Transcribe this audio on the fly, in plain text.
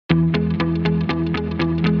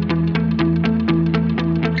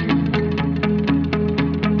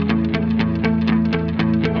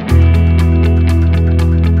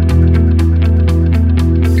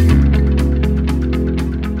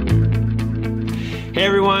Hey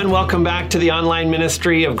everyone, welcome back to the online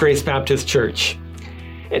ministry of Grace Baptist Church.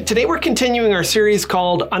 Today we're continuing our series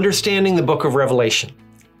called Understanding the Book of Revelation.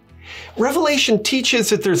 Revelation teaches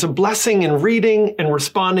that there's a blessing in reading and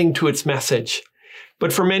responding to its message.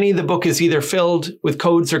 But for many, the book is either filled with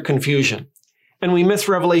codes or confusion. And we miss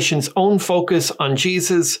Revelation's own focus on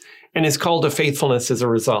Jesus and his call to faithfulness as a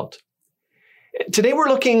result. Today we're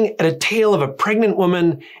looking at a tale of a pregnant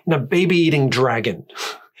woman and a baby-eating dragon.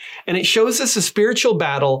 And it shows us a spiritual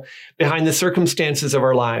battle behind the circumstances of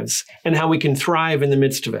our lives and how we can thrive in the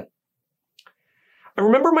midst of it. I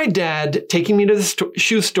remember my dad taking me to the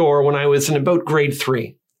shoe store when I was in about grade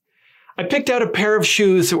 3. I picked out a pair of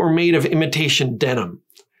shoes that were made of imitation denim.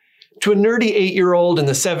 To a nerdy 8-year-old in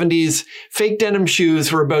the 70s, fake denim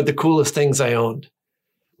shoes were about the coolest things I owned.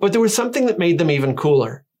 But there was something that made them even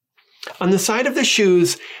cooler. On the side of the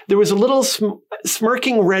shoes, there was a little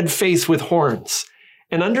smirking red face with horns.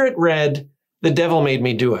 And under it read, "The devil made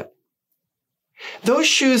me do it." Those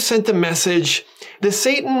shoes sent the message that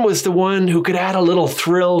Satan was the one who could add a little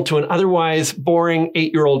thrill to an otherwise boring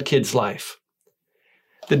 8-year-old kid's life.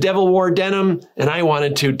 The devil wore denim, and I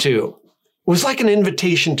wanted to too. It was like an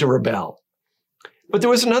invitation to rebel. But there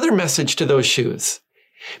was another message to those shoes,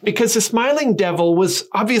 because the smiling devil was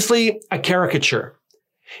obviously a caricature.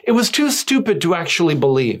 It was too stupid to actually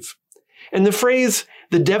believe. And the phrase,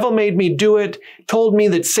 "the devil made me do it," told me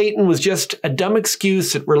that Satan was just a dumb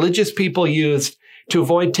excuse that religious people used to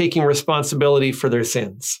avoid taking responsibility for their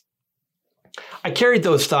sins. I carried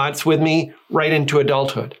those thoughts with me right into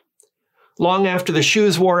adulthood. Long after the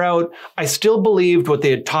shoes wore out, I still believed what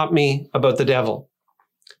they had taught me about the devil.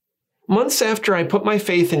 Months after I put my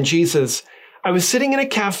faith in Jesus, I was sitting in a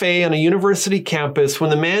cafe on a university campus when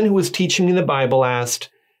the man who was teaching me the Bible asked,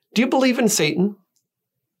 "Do you believe in Satan?"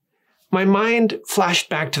 My mind flashed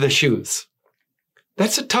back to the shoes.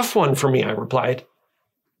 "That's a tough one for me," I replied.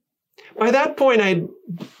 By that point, I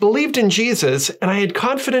believed in Jesus and I had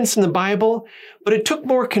confidence in the Bible, but it took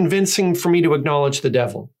more convincing for me to acknowledge the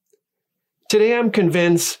devil. Today, I'm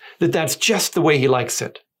convinced that that's just the way he likes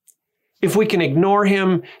it. If we can ignore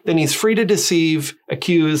him, then he's free to deceive,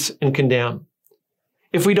 accuse, and condemn.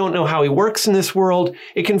 If we don't know how he works in this world,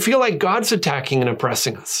 it can feel like God's attacking and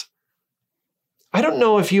oppressing us. I don't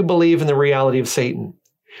know if you believe in the reality of Satan,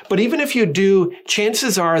 but even if you do,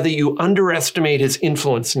 chances are that you underestimate his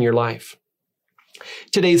influence in your life.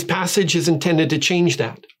 Today's passage is intended to change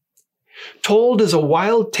that. Told as a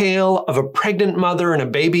wild tale of a pregnant mother and a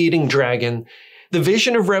baby-eating dragon, the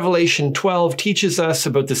vision of Revelation 12 teaches us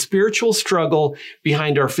about the spiritual struggle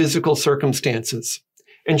behind our physical circumstances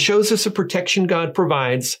and shows us the protection God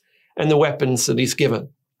provides and the weapons that he's given.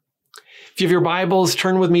 If you have your Bibles,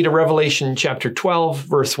 turn with me to Revelation chapter 12,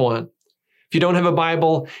 verse 1. If you don't have a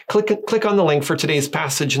Bible, click on the link for today's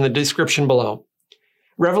passage in the description below.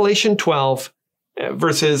 Revelation 12,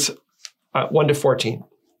 verses 1 to 14.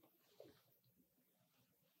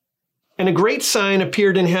 "And a great sign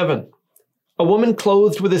appeared in heaven, a woman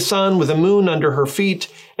clothed with the sun, with a moon under her feet,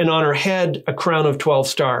 and on her head a crown of 12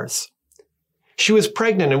 stars. She was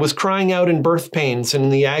pregnant and was crying out in birth pains and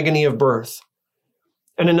in the agony of birth.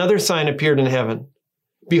 And another sign appeared in heaven.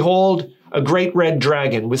 Behold, a great red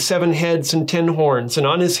dragon with 7 heads and 10 horns, and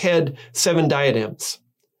on his head 7 diadems.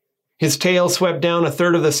 His tail swept down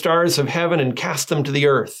 1/3 of the stars of heaven and cast them to the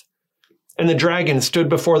earth. And the dragon stood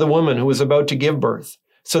before the woman who was about to give birth,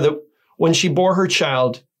 so that when she bore her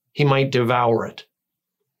child, he might devour it.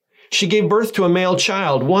 She gave birth to a male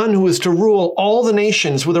child, one who was to rule all the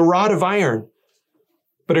nations with a rod of iron.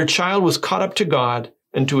 But her child was caught up to God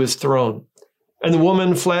and to his throne. And the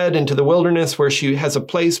woman fled into the wilderness where she has a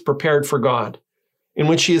place prepared for God, in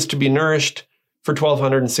which she is to be nourished for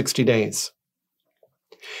 1260 days.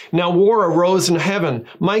 Now war arose in heaven,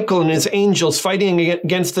 Michael and his angels fighting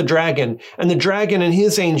against the dragon, and the dragon and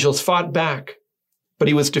his angels fought back. But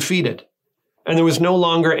he was defeated, and there was no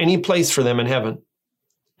longer any place for them in heaven.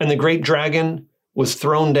 And the great dragon was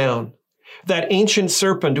thrown down, that ancient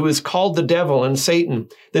serpent who is called the devil and Satan,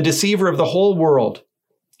 the deceiver of the whole world.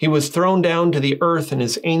 He was thrown down to the earth, and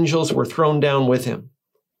his angels were thrown down with him.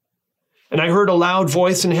 And I heard a loud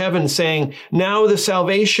voice in heaven saying, Now the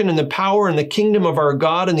salvation and the power and the kingdom of our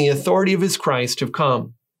God and the authority of his Christ have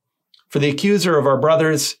come. For the accuser of our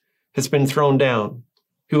brothers has been thrown down,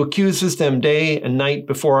 who accuses them day and night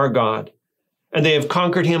before our God. And they have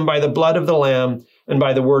conquered him by the blood of the Lamb and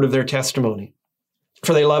by the word of their testimony.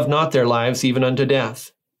 For they love not their lives even unto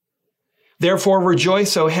death. Therefore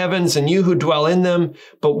rejoice, O heavens, and you who dwell in them.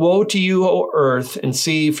 But woe to you, O earth and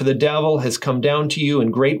sea, for the devil has come down to you in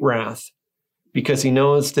great wrath, because he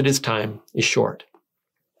knows that his time is short.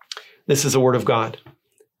 This is the word of God.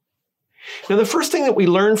 Now, the first thing that we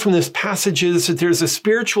learn from this passage is that there's a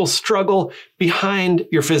spiritual struggle behind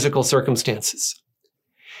your physical circumstances.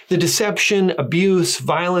 The deception, abuse,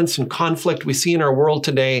 violence, and conflict we see in our world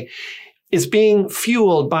today is being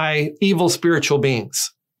fueled by evil spiritual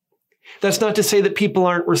beings. That's not to say that people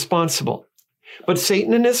aren't responsible, but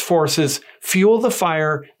Satan and his forces fuel the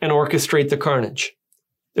fire and orchestrate the carnage.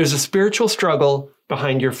 There's a spiritual struggle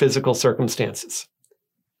behind your physical circumstances.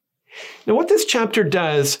 Now, what this chapter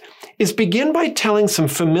does is begin by telling some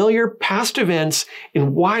familiar past events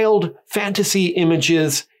in wild fantasy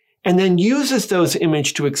images, and then uses those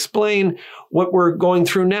images to explain what we're going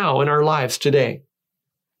through now in our lives today.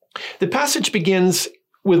 The passage begins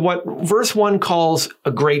with what verse 1 calls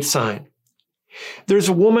a great sign. There's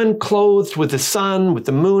a woman clothed with the sun, with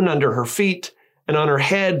the moon under her feet, and on her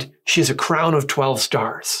head, she has a crown of 12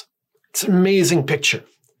 stars. It's an amazing picture.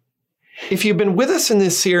 If you've been with us in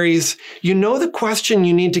this series, you know the question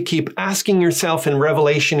you need to keep asking yourself in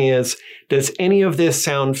Revelation is, does any of this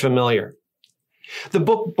sound familiar? The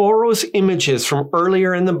book borrows images from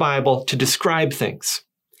earlier in the Bible to describe things.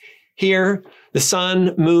 Here, the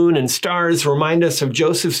sun, moon, and stars remind us of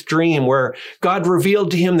Joseph's dream where God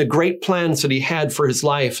revealed to him the great plans that he had for his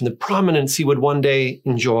life and the prominence he would one day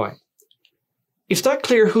enjoy. It's not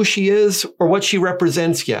clear who she is or what she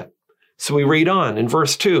represents yet. So we read on in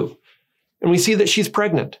verse 2, and we see that she's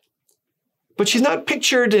pregnant. But she's not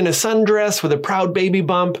pictured in a sundress with a proud baby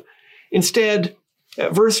bump. Instead,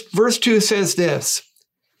 verse 2 says this,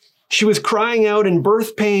 she was crying out in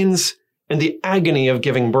birth pains and the agony of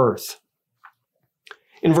giving birth.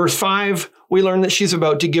 In verse 5, we learn that she's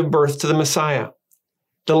about to give birth to the Messiah.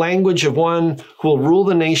 The language of one who will rule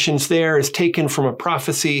the nations there is taken from a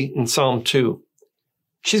prophecy in Psalm 2.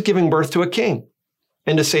 She's giving birth to a king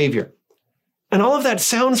and a savior. And all of that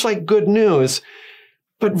sounds like good news,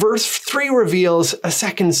 but verse 3 reveals a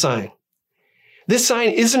second sign. This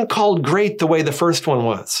sign isn't called great the way the first one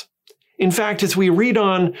was. In fact, as we read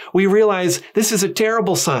on, we realize this is a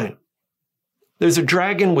terrible sign. There's a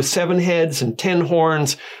dragon with 7 heads and 10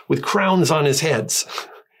 horns with crowns on his heads.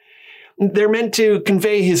 They're meant to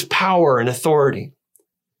convey his power and authority.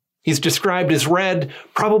 He's described as red,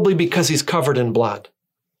 probably because he's covered in blood.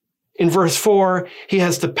 In verse 4, he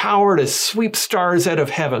has the power to sweep stars out of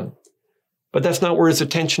heaven, but that's not where his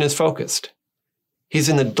attention is focused. He's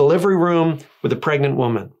in the delivery room with a pregnant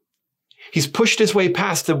woman. He's pushed his way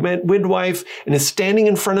past the midwife and is standing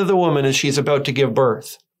in front of the woman as she's about to give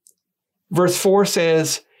birth. Verse 4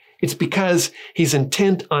 says, it's because he's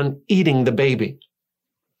intent on eating the baby.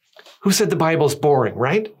 Who said the Bible's boring,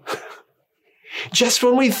 right? Just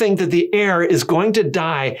when we think that the heir is going to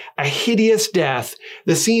die a hideous death,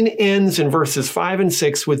 the scene ends in verses 5 and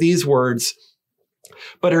 6 with these words,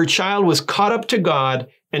 but her child was caught up to God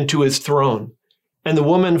and to his throne, and the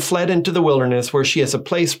woman fled into the wilderness where she has a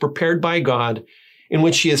place prepared by God in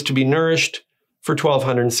which she is to be nourished for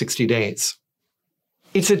 1,260 days.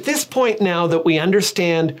 It's at this point now that we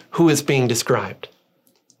understand who is being described.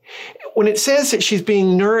 When it says that she's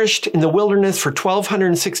being nourished in the wilderness for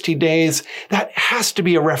 1,260 days, that has to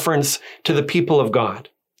be a reference to the people of God.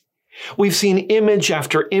 We've seen image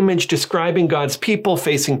after image describing God's people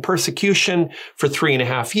facing persecution for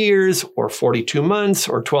 3.5 years, or 42 months,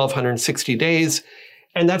 or 1,260 days,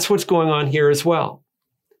 and that's what's going on here as well.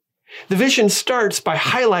 The vision starts by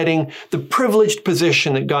highlighting the privileged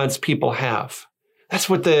position that God's people have. That's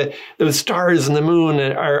what those stars and the moon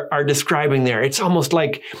are describing there. It's almost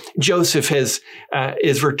like Joseph has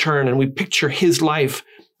his return, and we picture his life,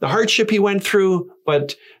 the hardship he went through,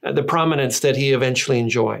 but the prominence that he eventually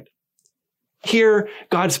enjoyed. Here,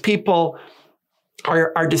 God's people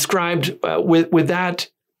are described with that,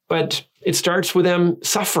 but it starts with them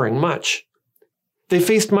suffering much. They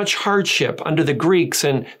faced much hardship under the Greeks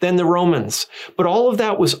and then the Romans, but all of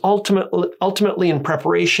that was ultimately in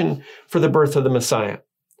preparation for the birth of the Messiah.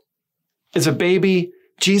 As a baby,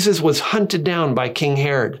 Jesus was hunted down by King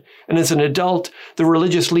Herod, and as an adult, the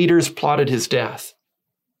religious leaders plotted his death.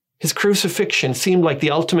 His crucifixion seemed like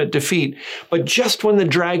the ultimate defeat, but just when the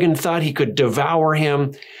dragon thought he could devour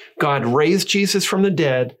him, God raised Jesus from the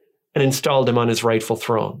dead and installed him on his rightful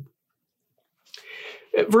throne.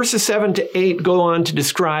 Verses 7 to 8 go on to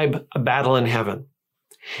describe a battle in heaven.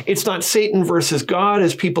 It's not Satan versus God,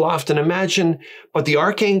 as people often imagine, but the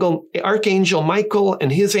archangel Michael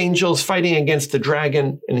and his angels fighting against the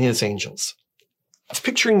dragon and his angels. It's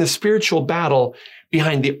picturing the spiritual battle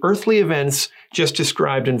behind the earthly events just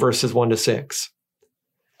described in verses 1 to 6.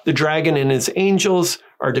 The dragon and his angels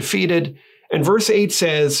are defeated, and verse 8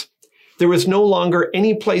 says, there was no longer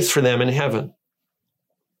any place for them in heaven.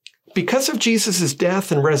 Because of Jesus'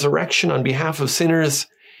 death and resurrection on behalf of sinners,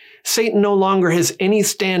 Satan no longer has any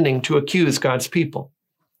standing to accuse God's people.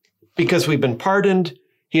 Because we've been pardoned,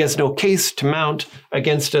 he has no case to mount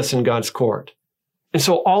against us in God's court. And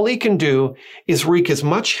so all he can do is wreak as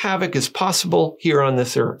much havoc as possible here on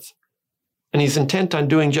this earth. And he's intent on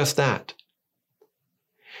doing just that.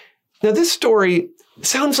 Now, this story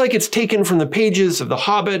sounds like it's taken from the pages of The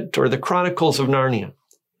Hobbit or the Chronicles of Narnia.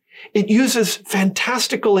 It uses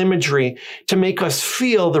fantastical imagery to make us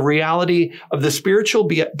feel the reality of the spiritual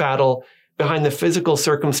battle behind the physical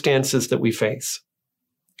circumstances that we face.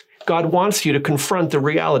 God wants you to confront the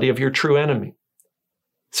reality of your true enemy.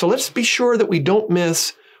 So let's be sure that we don't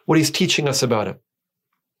miss what he's teaching us about him.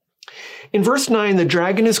 In verse 9, the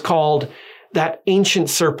dragon is called that ancient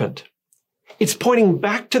serpent. It's pointing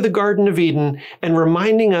back to the Garden of Eden and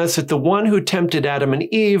reminding us that the one who tempted Adam and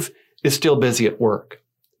Eve is still busy at work.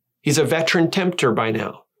 He's a veteran tempter by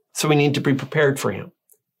now, so we need to be prepared for him.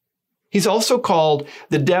 He's also called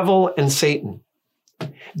the devil and Satan.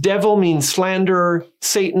 Devil means slanderer,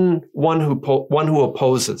 Satan, one who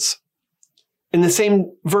opposes. In the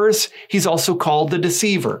same verse, he's also called the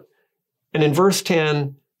deceiver. And in verse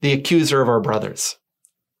 10, the accuser of our brothers.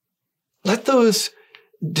 Let those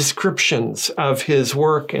descriptions of his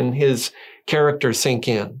work and his character sink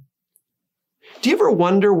in. Do you ever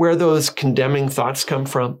wonder where those condemning thoughts come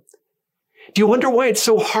from? Do you wonder why it's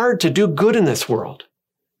so hard to do good in this world?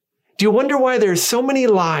 Do you wonder why there's so many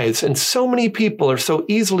lies and so many people are so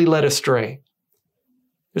easily led astray?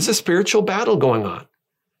 There's a spiritual battle going on,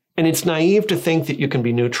 and it's naive to think that you can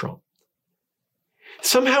be neutral.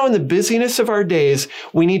 Somehow in the busyness of our days,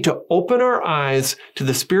 we need to open our eyes to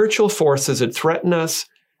the spiritual forces that threaten us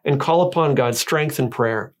and call upon God's strength in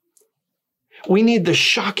prayer. We need the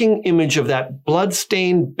shocking image of that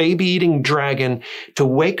blood-stained, baby-eating dragon to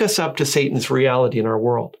wake us up to Satan's reality in our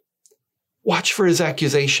world. Watch for his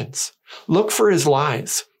accusations. Look for his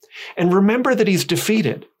lies. And remember that he's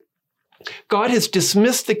defeated. God has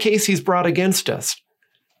dismissed the case he's brought against us.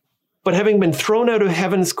 But having been thrown out of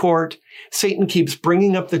heaven's court, Satan keeps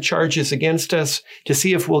bringing up the charges against us to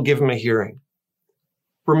see if we'll give him a hearing.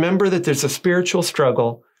 Remember that there's a spiritual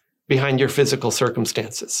struggle behind your physical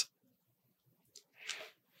circumstances.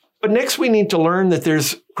 But next we need to learn that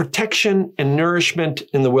there's protection and nourishment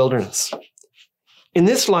in the wilderness. In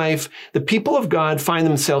this life, the people of God find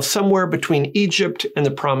themselves somewhere between Egypt and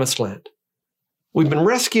the Promised Land. We've been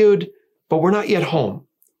rescued, but we're not yet home.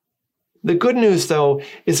 The good news, though,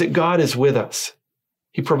 is that God is with us.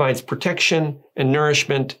 He provides protection and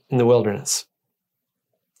nourishment in the wilderness.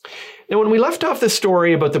 Now, when we left off the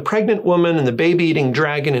story about the pregnant woman and the baby-eating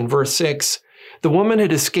dragon in verse 6, the woman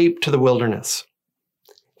had escaped to the wilderness.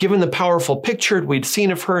 Given the powerful picture we'd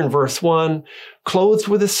seen of her in verse 1, clothed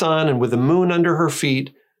with the sun and with the moon under her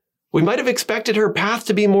feet, we might have expected her path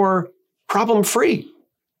to be more problem-free.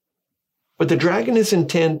 But the dragon is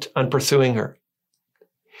intent on pursuing her.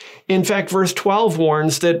 In fact, verse 12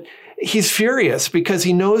 warns that he's furious because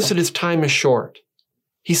he knows that his time is short.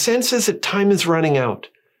 He senses that time is running out.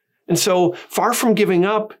 And so, far from giving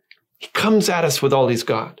up, he comes at us with all he's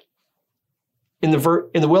got. In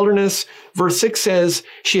the wilderness, verse 6 says,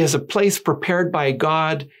 she has a place prepared by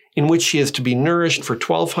God in which she is to be nourished for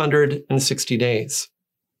 1,260 days.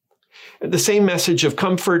 The same message of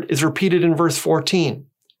comfort is repeated in verse 14.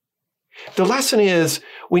 The lesson is,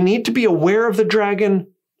 we need to be aware of the dragon,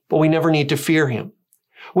 but we never need to fear him.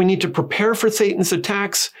 We need to prepare for Satan's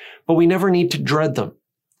attacks, but we never need to dread them.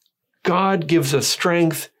 God gives us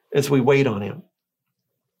strength as we wait on him.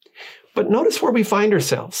 But notice where we find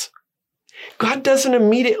ourselves. God doesn't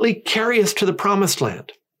immediately carry us to the Promised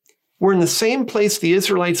Land. We're in the same place the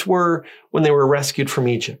Israelites were when they were rescued from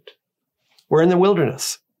Egypt. We're in the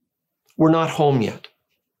wilderness. We're not home yet.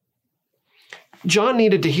 John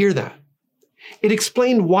needed to hear that. It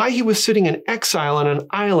explained why he was sitting in exile on an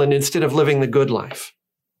island instead of living the good life.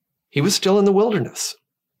 He was still in the wilderness.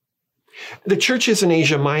 The churches in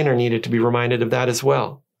Asia Minor needed to be reminded of that as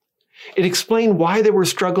well. It explained why they were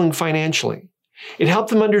struggling financially. It helped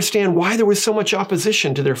them understand why there was so much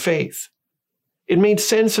opposition to their faith. It made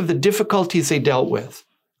sense of the difficulties they dealt with.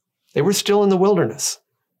 They were still in the wilderness.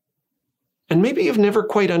 And maybe you've never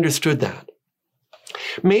quite understood that.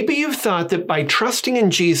 Maybe you've thought that by trusting in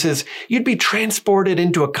Jesus, you'd be transported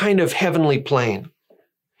into a kind of heavenly plane.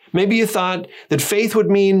 Maybe you thought that faith would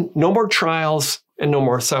mean no more trials and no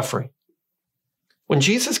more suffering. When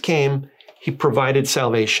Jesus came, he provided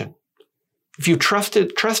salvation. If you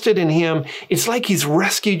trusted in him, it's like he's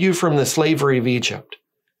rescued you from the slavery of Egypt.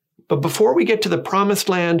 But before we get to the Promised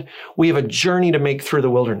Land, we have a journey to make through the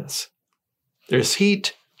wilderness. There's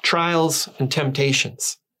heat, trials, and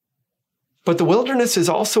temptations. But the wilderness is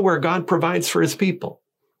also where God provides for his people.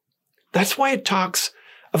 That's why it talks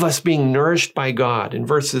of us being nourished by God in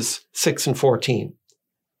verses 6 and 14.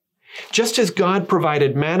 Just as God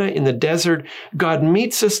provided manna in the desert, God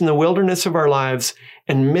meets us in the wilderness of our lives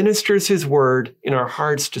and ministers his word in our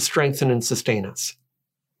hearts to strengthen and sustain us.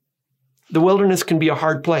 The wilderness can be a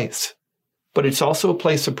hard place, but it's also a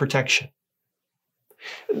place of protection.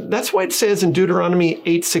 That's why it says in Deuteronomy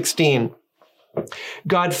 8:16,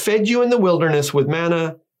 God fed you in the wilderness with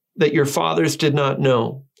manna that your fathers did not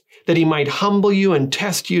know, that he might humble you and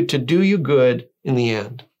test you to do you good in the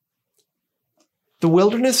end. The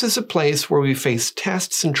wilderness is a place where we face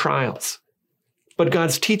tests and trials, but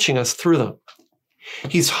God's teaching us through them.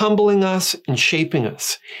 He's humbling us and shaping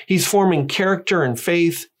us. He's forming character and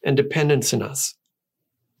faith and dependence in us.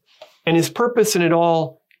 And his purpose in it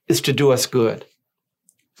all is to do us good.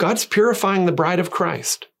 God's purifying the bride of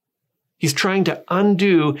Christ. He's trying to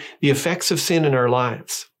undo the effects of sin in our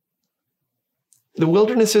lives. The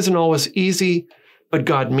wilderness isn't always easy, but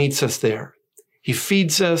God meets us there. He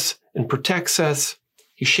feeds us and protects us.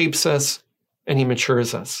 He shapes us and he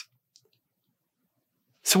matures us.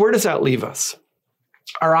 So where does that leave us?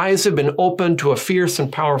 Our eyes have been opened to a fierce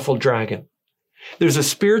and powerful dragon. There's a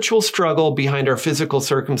spiritual struggle behind our physical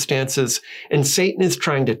circumstances, and Satan is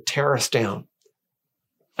trying to tear us down.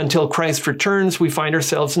 Until Christ returns, we find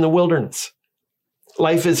ourselves in the wilderness.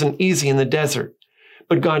 Life isn't easy in the desert,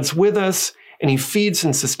 but God's with us and he feeds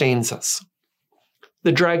and sustains us.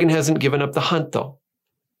 The dragon hasn't given up the hunt, though.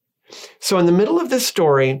 So in the middle of this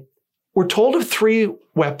story, we're told of 3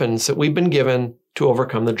 weapons that we've been given to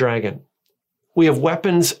overcome the dragon. We have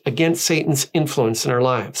weapons against Satan's influence in our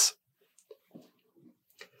lives.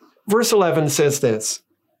 Verse 11 says this,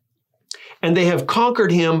 and they have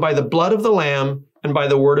conquered him by the blood of the Lamb and by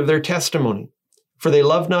the word of their testimony, for they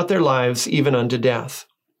loved not their lives even unto death.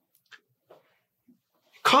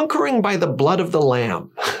 Conquering by the blood of the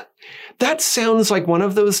Lamb. That sounds like one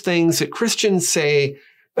of those things that Christians say,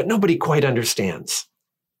 but nobody quite understands.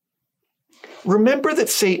 Remember that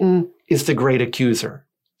Satan is the great accuser.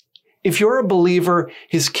 If you're a believer,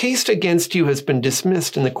 his case against you has been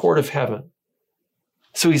dismissed in the court of heaven.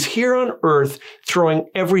 So he's here on earth throwing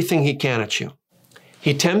everything he can at you.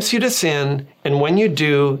 He tempts you to sin, and when you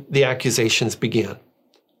do, the accusations begin.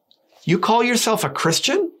 You call yourself a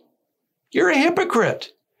Christian? You're a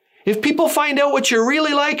hypocrite. If people find out what you're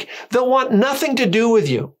really like, they'll want nothing to do with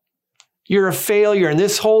you. You're a failure, and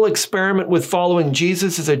this whole experiment with following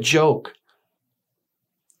Jesus is a joke.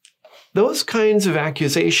 Those kinds of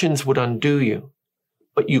accusations would undo you,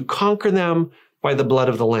 but you conquer them by the blood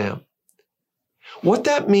of the Lamb. What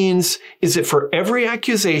that means is that for every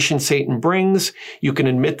accusation Satan brings, you can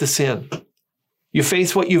admit the sin. You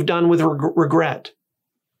face what you've done with regret,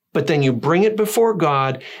 but then you bring it before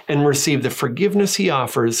God and receive the forgiveness he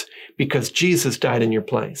offers because Jesus died in your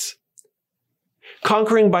place.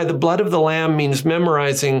 Conquering by the blood of the Lamb means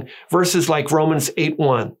memorizing verses like Romans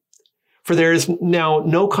 8:1. For there is now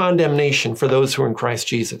no condemnation for those who are in Christ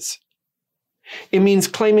Jesus. It means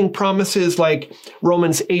claiming promises like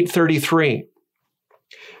Romans 8:33.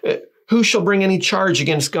 Who shall bring any charge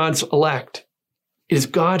against God's elect? It is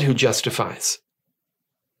God who justifies.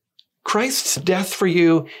 Christ's death for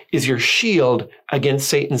you is your shield against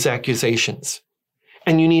Satan's accusations,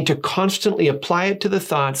 and you need to constantly apply it to the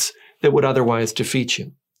thoughts that would otherwise defeat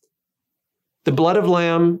you. The blood of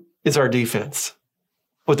Lamb is our defense,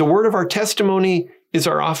 but the word of our testimony is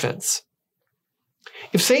our offense.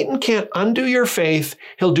 If Satan can't undo your faith,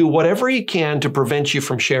 he'll do whatever he can to prevent you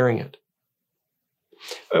from sharing it.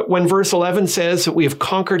 When verse 11 says that we have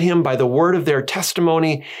conquered him by the word of their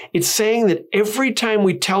testimony, it's saying that every time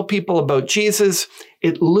we tell people about Jesus,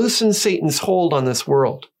 it loosens Satan's hold on this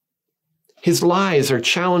world. His lies are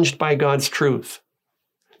challenged by God's truth.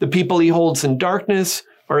 The people he holds in darkness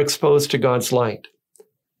are exposed to God's light.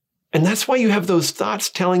 And that's why you have those thoughts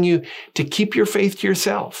telling you to keep your faith to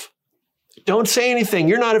yourself. Don't say anything.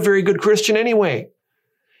 You're not a very good Christian anyway.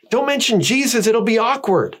 Don't mention Jesus. It'll be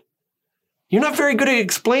awkward. You're not very good at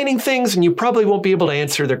explaining things, and you probably won't be able to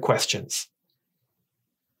answer their questions.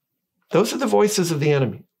 Those are the voices of the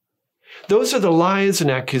enemy. Those are the lies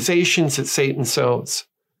and accusations that Satan sows.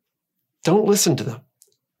 Don't listen to them.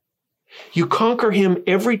 You conquer him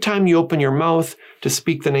every time you open your mouth to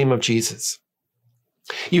speak the name of Jesus.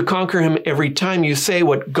 You conquer him every time you say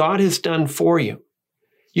what God has done for you.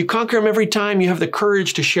 You conquer him every time you have the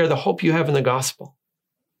courage to share the hope you have in the gospel.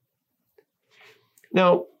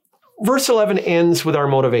 Now, verse 11 ends with our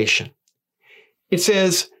motivation. It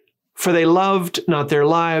says, for they loved not their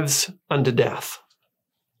lives unto death.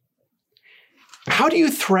 How do you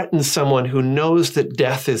threaten someone who knows that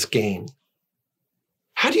death is gain?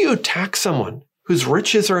 How do you attack someone whose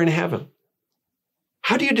riches are in heaven?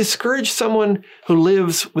 How do you discourage someone who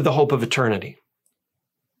lives with the hope of eternity?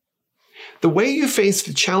 The way you face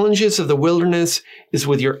the challenges of the wilderness is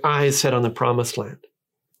with your eyes set on the promised land.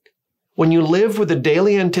 When you live with the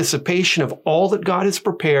daily anticipation of all that God has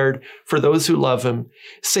prepared for those who love him,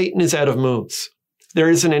 Satan is out of moves. There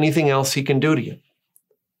isn't anything else he can do to you.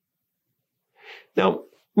 Now,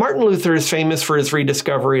 Martin Luther is famous for his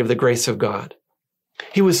rediscovery of the grace of God.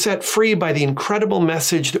 He was set free by the incredible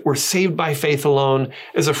message that we're saved by faith alone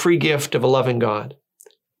as a free gift of a loving God.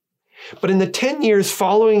 But in the 10 years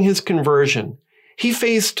following his conversion, he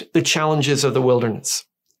faced the challenges of the wilderness.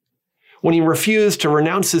 When he refused to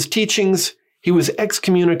renounce his teachings, he was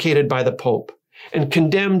excommunicated by the Pope and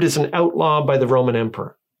condemned as an outlaw by the Roman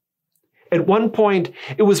Emperor. At one point,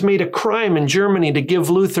 it was made a crime in Germany to give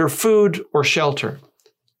Luther food or shelter.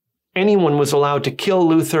 Anyone was allowed to kill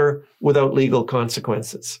Luther without legal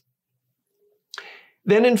consequences.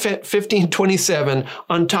 Then in 1527,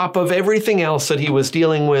 on top of everything else that he was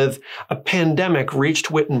dealing with, a pandemic reached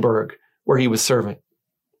Wittenberg, where he was serving.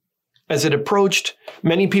 As it approached,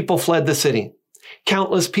 many people fled the city.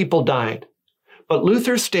 Countless people died. But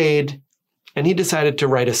Luther stayed, and he decided to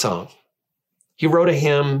write a song. He wrote a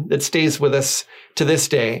hymn that stays with us to this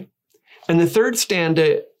day. And the third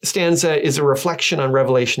stanza is a reflection on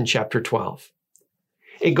Revelation chapter 12.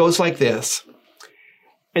 It goes like this.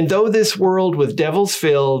 And though this world with devils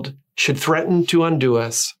filled should threaten to undo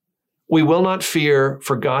us, we will not fear,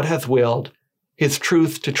 for God hath willed his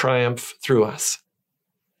truth to triumph through us.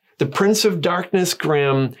 The prince of darkness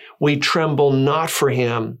grim, we tremble not for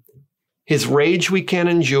him. His rage we can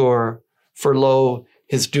endure, for lo,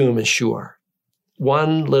 his doom is sure.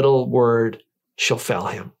 One little word shall fell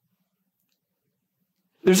him.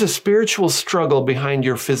 There's a spiritual struggle behind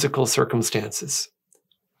your physical circumstances.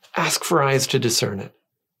 Ask for eyes to discern it.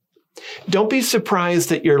 Don't be surprised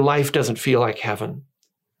that your life doesn't feel like heaven.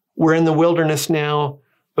 We're in the wilderness now,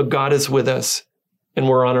 but God is with us, and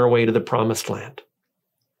we're on our way to the promised land.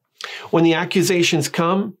 When the accusations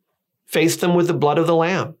come, face them with the blood of the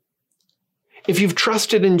Lamb. If you've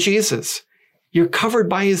trusted in Jesus, you're covered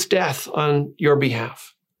by his death on your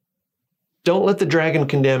behalf. Don't let the dragon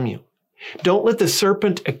condemn you. Don't let the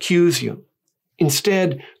serpent accuse you.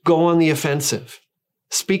 Instead, go on the offensive.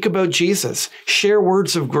 Speak about Jesus. Share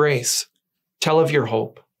words of grace. Tell of your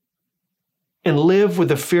hope. And live with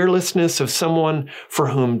the fearlessness of someone for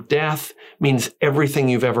whom death means everything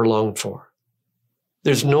you've ever longed for.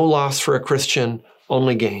 There's no loss for a Christian,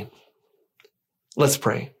 only gain. Let's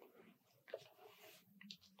pray.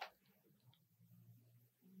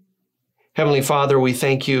 Heavenly Father, we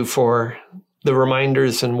thank you for the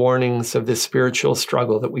reminders and warnings of this spiritual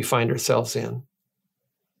struggle that we find ourselves in.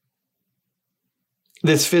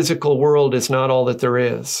 This physical world is not all that there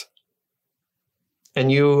is,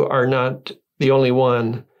 and you are not the only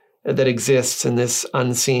one that exists in this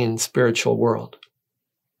unseen spiritual world.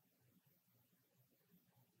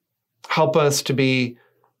 Help us to be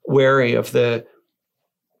wary of the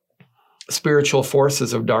spiritual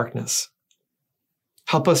forces of darkness.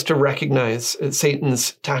 Help us to recognize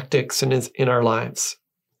Satan's tactics in our lives.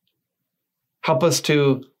 Help us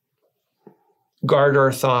to guard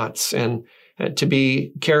our thoughts and to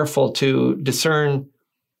be careful to discern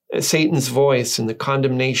Satan's voice and the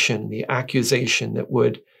condemnation, the accusation that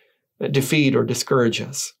would defeat or discourage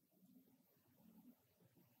us.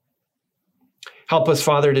 Help us,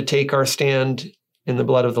 Father, to take our stand in the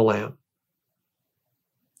blood of the Lamb,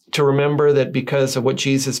 to remember that because of what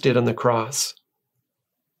Jesus did on the cross,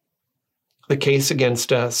 the case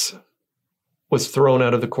against us was thrown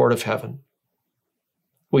out of the court of heaven.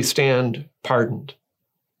 We stand pardoned,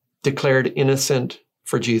 declared innocent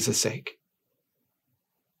for Jesus' sake.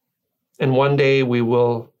 And one day we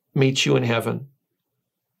will meet you in heaven.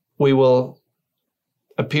 We will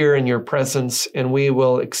appear in your presence, and we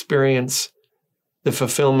will experience the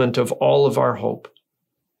fulfillment of all of our hope,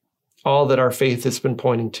 all that our faith has been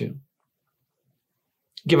pointing to.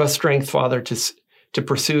 Give us strength, Father, to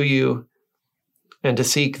pursue you and to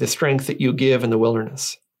seek the strength that you give in the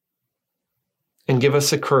wilderness. And give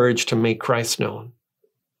us the courage to make Christ known,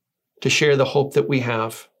 to share the hope that we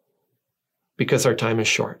have, because our time is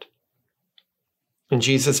short. In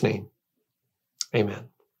Jesus' name, amen.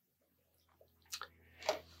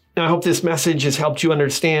 Now, I hope this message has helped you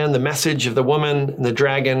understand the message of the woman and the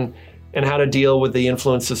dragon and how to deal with the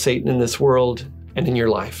influence of Satan in this world and in your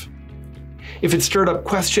life. If it stirred up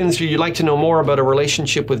questions or you'd like to know more about a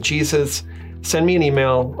relationship with Jesus, send me an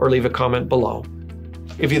email or leave a comment below.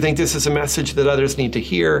 If you think this is a message that others need to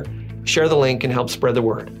hear, share the link and help spread the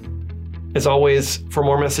word. As always, for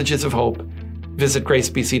more messages of hope, visit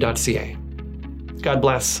gracebc.ca. God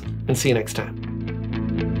bless, and see you next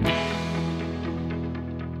time.